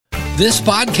This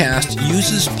podcast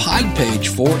uses Podpage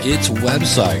for its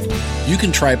website. You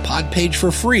can try Podpage for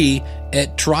free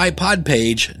at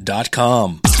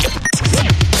trypodpage.com.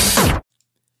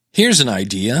 Here's an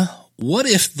idea. What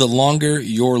if the longer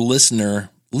your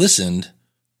listener listened,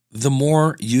 the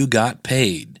more you got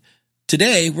paid?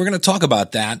 Today, we're going to talk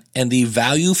about that and the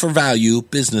value for value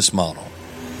business model.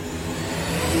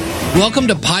 Welcome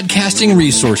to Podcasting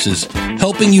Resources,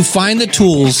 helping you find the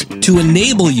tools to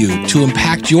enable you to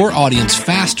impact your audience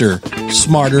faster,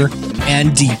 smarter,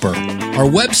 and deeper. Our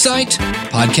website,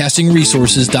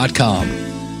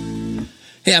 podcastingresources.com.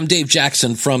 Hey, I'm Dave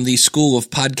Jackson from the School of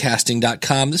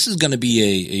Podcasting.com. This is going to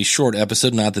be a short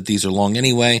episode, not that these are long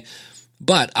anyway,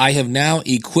 but I have now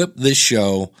equipped this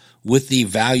show with the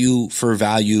value for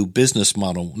value business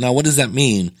model. Now, what does that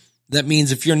mean? That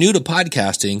means if you're new to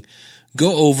podcasting,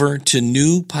 go over to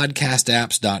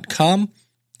newpodcastapps.com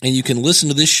and you can listen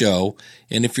to this show.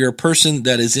 And if you're a person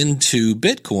that is into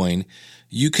Bitcoin,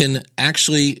 you can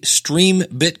actually stream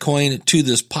Bitcoin to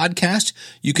this podcast.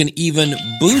 You can even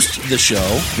boost the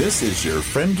show. This is your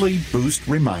friendly boost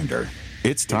reminder.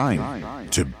 It's time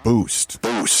to boost.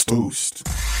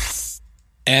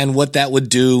 And what that would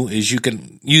do is you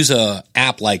can use a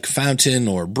app like Fountain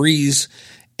or Breeze.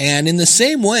 And in the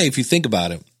same way, if you think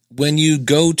about it, when you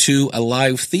go to a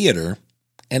live theater,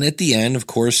 and at the end, of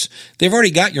course, they've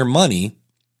already got your money,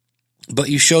 but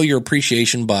you show your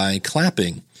appreciation by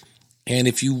clapping. And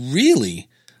if you really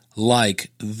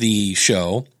like the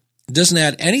show, it doesn't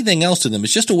add anything else to them.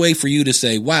 It's just a way for you to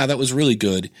say, wow, that was really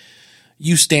good.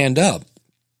 You stand up.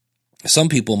 Some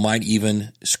people might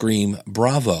even scream,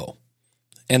 bravo.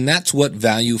 And that's what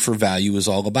value for value is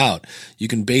all about. You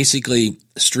can basically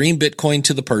stream Bitcoin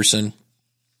to the person.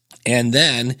 And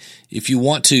then if you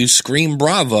want to scream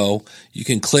bravo, you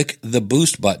can click the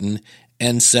boost button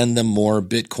and send them more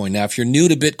Bitcoin. Now, if you're new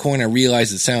to Bitcoin, I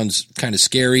realize it sounds kind of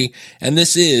scary. And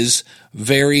this is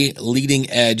very leading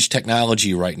edge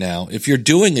technology right now. If you're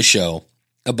doing a show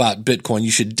about Bitcoin, you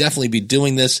should definitely be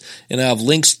doing this. And I have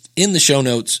links in the show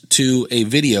notes to a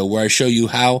video where I show you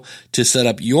how to set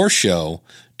up your show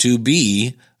to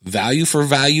be value for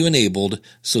value enabled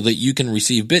so that you can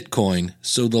receive Bitcoin.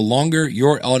 So the longer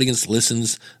your audience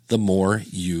listens, the more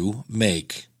you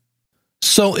make.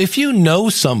 So if you know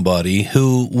somebody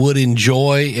who would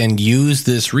enjoy and use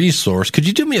this resource, could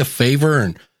you do me a favor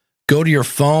and go to your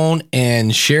phone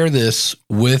and share this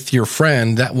with your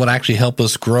friend? That would actually help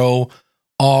us grow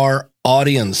our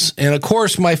audience. And of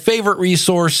course, my favorite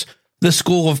resource, the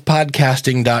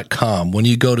schoolofpodcasting.com. When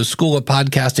you go to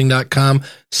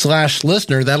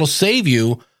schoolofpodcasting.com/listener, that'll save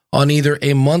you on either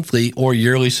a monthly or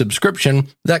yearly subscription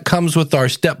that comes with our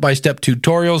step-by-step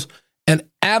tutorials, an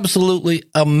absolutely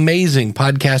amazing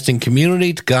podcasting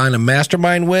community to go on a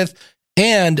mastermind with,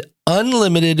 and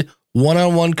unlimited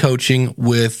one-on-one coaching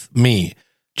with me.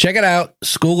 Check it out,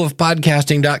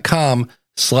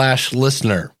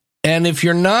 schoolofpodcasting.com/listener. And if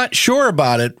you're not sure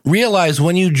about it, realize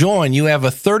when you join, you have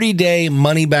a 30-day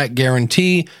money-back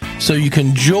guarantee, so you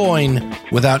can join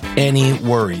without any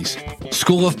worries.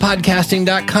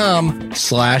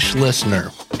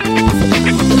 schoolofpodcasting.com/listener.